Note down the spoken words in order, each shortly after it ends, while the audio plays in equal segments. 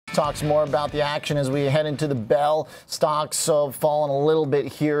Talk some more about the action as we head into the bell. Stocks have fallen a little bit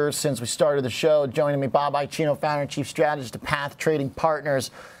here since we started the show. Joining me, Bob Iaccino, founder and chief strategist of Path Trading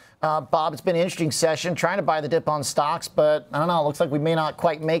Partners. Bob, it's been an interesting session trying to buy the dip on stocks, but I don't know, it looks like we may not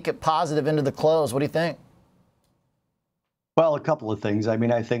quite make it positive into the close. What do you think? Well, a couple of things. I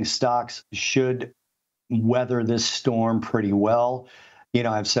mean, I think stocks should weather this storm pretty well. You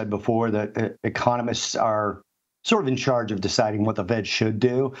know, I've said before that economists are sort of in charge of deciding what the Fed should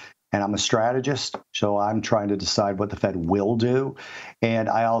do. And I'm a strategist, so I'm trying to decide what the Fed will do. And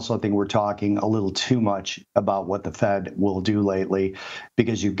I also think we're talking a little too much about what the Fed will do lately,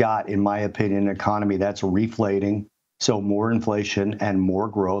 because you've got, in my opinion, an economy that's reflating. So more inflation and more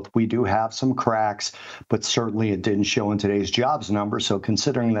growth. We do have some cracks, but certainly it didn't show in today's jobs number. So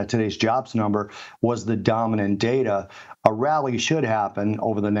considering that today's jobs number was the dominant data, a rally should happen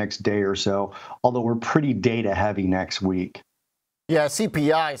over the next day or so, although we're pretty data heavy next week. Yeah,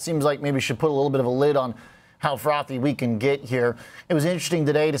 CPI seems like maybe should put a little bit of a lid on how frothy we can get here. It was interesting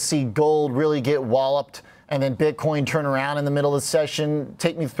today to see gold really get walloped and then Bitcoin turn around in the middle of the session.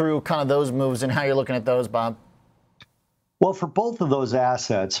 Take me through kind of those moves and how you're looking at those, Bob. Well, for both of those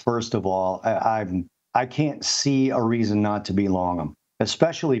assets, first of all, I can't see a reason not to be long them,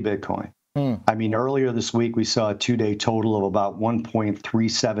 especially Bitcoin. I mean, earlier this week, we saw a two-day total of about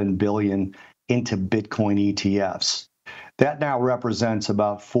 1.37 billion into Bitcoin ETFs. That now represents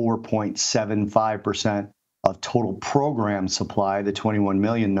about 4.75% of total program supply, the 21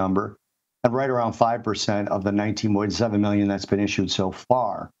 million number, and right around 5% of the 19.7 million that's been issued so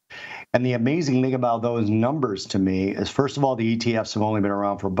far. And the amazing thing about those numbers to me is, first of all, the ETFs have only been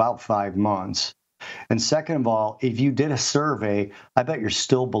around for about 5 months. And second of all, if you did a survey, I bet you're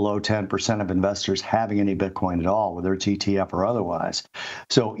still below 10% of investors having any Bitcoin at all, whether it's ETF or otherwise.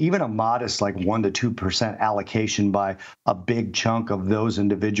 So even a modest like 1 to 2% allocation by a big chunk of those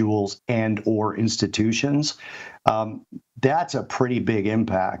individuals and or institutions, that's a pretty big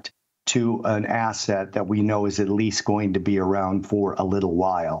impact to an asset that we know is at least going to be around for a little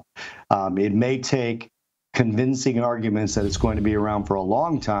while. It may take convincing arguments that it's going to be around for a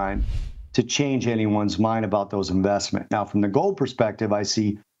long time to change anyone's mind about those investments. Now, from the gold perspective, I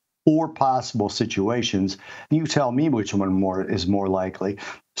see 4 possible situations. You tell me which one is more likely.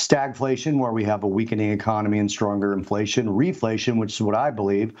 Stagflation, where we have a weakening economy and stronger inflation. Reflation, which is what I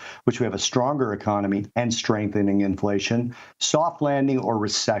believe, which we have a stronger economy and strengthening inflation. Soft landing or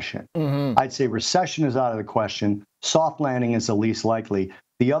recession. I'd say recession is out of the question. Soft landing is the least likely.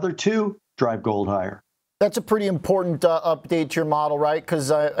 The other two drive gold higher. That's a pretty important update to your model, right?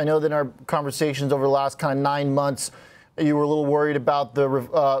 Because I know that in our conversations over the last kind of 9 months, you were a little worried about the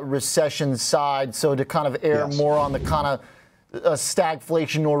recession side. So to kind of err more on the kind of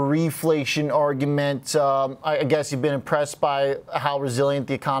stagflation or reflation argument, I guess you've been impressed by how resilient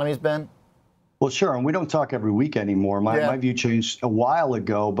the economy has been? Well, sure, and we don't talk every week anymore. My view changed a while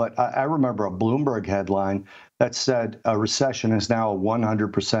ago, but I remember a Bloomberg headline that said a recession is now a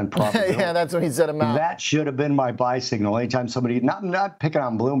 100% probability. Yeah, that's what he said about. That should have been my buy signal. Anytime somebody, not picking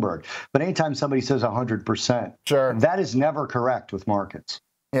on Bloomberg, but anytime somebody says 100%, sure, that is never correct with markets.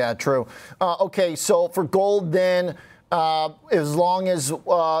 Yeah, true. Okay, so for gold then, as long as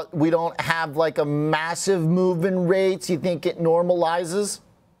we don't have like a massive move in rates, you think it normalizes?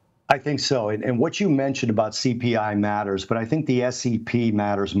 I think so. And what you mentioned about CPI matters, but I think the SEP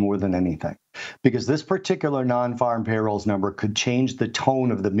matters more than anything, because this particular non-farm payrolls number could change the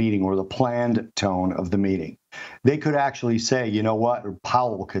tone of the meeting, or the planned tone of the meeting. They could actually say, you know what, or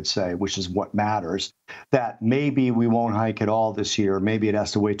Powell could say, which is what matters, that maybe we won't hike at all this year. Maybe it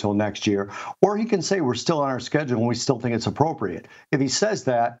has to wait till next year. Or he can say we're still on our schedule and we still think it's appropriate. If he says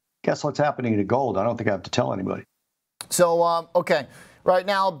that, guess what's happening to gold? I don't think I have to tell anybody. So, okay. Right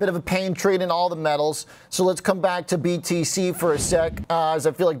now, a bit of a pain trade in all the metals. So let's come back to BTC for a sec, as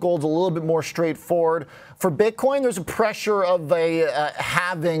I feel like gold's a little bit more straightforward. For Bitcoin, there's a pressure of a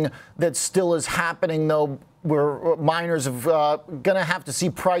halving that still is happening, though, where miners are going to have to see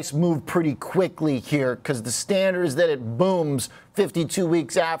price move pretty quickly here, because the standard is that it booms 52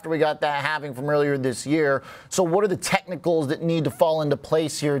 weeks after we got that halving from earlier this year. So what are the technicals that need to fall into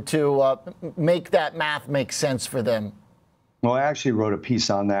place here to make that math make sense for them? Well, I actually wrote a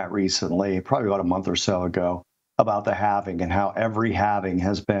piece on that recently, probably about a month or so ago, about the halving and how every halving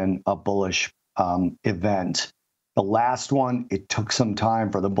has been a bullish event. The last one, it took some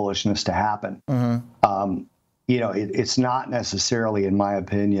time for the bullishness to happen. You know, it's not necessarily, in my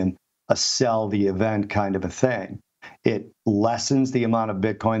opinion, a sell the event kind of a thing. It lessens the amount of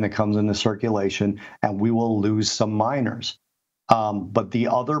Bitcoin that comes into circulation, and we will lose some miners. But the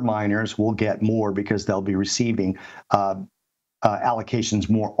other miners will get more because they'll be receiving allocations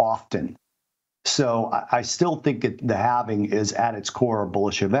more often. So I still think that the halving is at its core a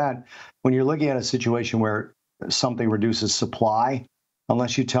bullish event. When you're looking at a situation where something reduces supply,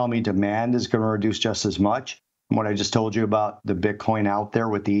 unless you tell me demand is going to reduce just as much, and what I just told you about the Bitcoin out there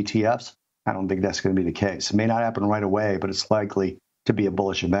with the ETFs, I don't think that's going to be the case. It may not happen right away, but it's likely to be a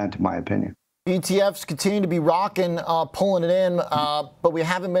bullish event, in my opinion. ETFs continue to be rocking, pulling it in, but we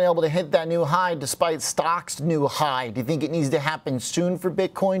haven't been able to hit that new high despite stock's new high. Do you think it needs to happen soon for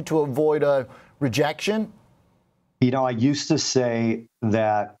Bitcoin to avoid a rejection? You know, I used to say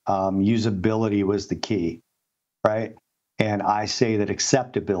that usability was the key, right? And I say that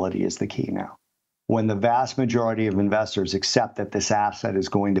acceptability is the key now. When the vast majority of investors accept that this asset is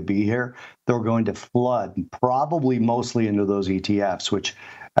going to be here, they're going to flood probably mostly into those ETFs, which,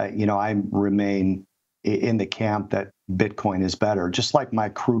 you know, I remain in the camp that Bitcoin is better, just like my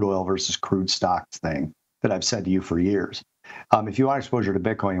crude oil versus crude stocks thing that I've said to you for years. If you want exposure to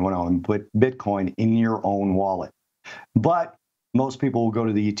Bitcoin, you want to own Bitcoin in your own wallet. But most people will go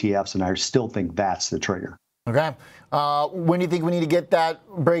to the ETFs, and I still think that's the trigger. Okay. When do you think we need to get that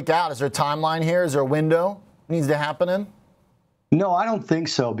breakout? Is there a timeline here? Is there a window it needs to happen in? No, I don't think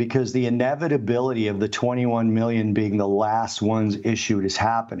so, because the inevitability of the 21 million being the last ones issued is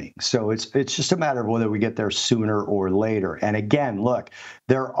happening. So it's just a matter of whether we get there sooner or later. And again, look,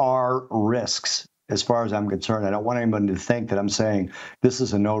 there are risks. As far as I'm concerned, I don't want anyone to think that I'm saying this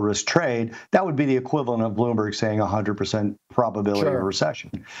is a no-risk trade. That would be the equivalent of Bloomberg saying 100% probability of a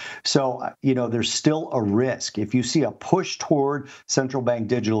recession. So, you know, there's still a risk. If you see a push toward central bank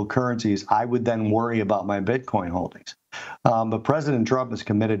digital currencies, I would then worry about my Bitcoin holdings. But President Trump is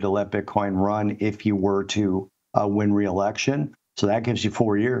committed to let Bitcoin run if he were to win re-election. So that gives you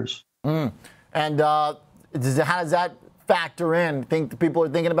 4 years. And how does that factor in? Think the people are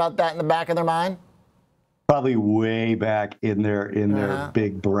thinking about that in the back of their mind? Probably way back in their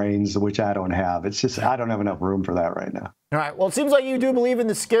big brains, which I don't have. It's just I don't have enough room for that right now. All right. Well, it seems like you do believe in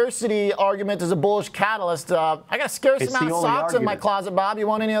the scarcity argument as a bullish catalyst. I got a scarce amount of socks in my closet, Bob. You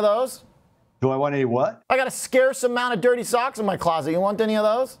want any of those? Do I want any what? I got a scarce amount of dirty socks in my closet. You want any of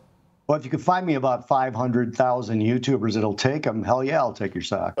those? Well, if you could find me about 500,000 YouTubers that'll take them, hell yeah, I'll take your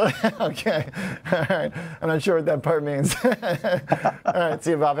sock. Okay. All right. I'm not sure what that part means. All right.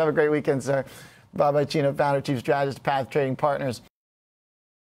 See you, Bob. Have a great weekend, sir. Bob Iaccino, founder, chief strategist, Path Trading Partners.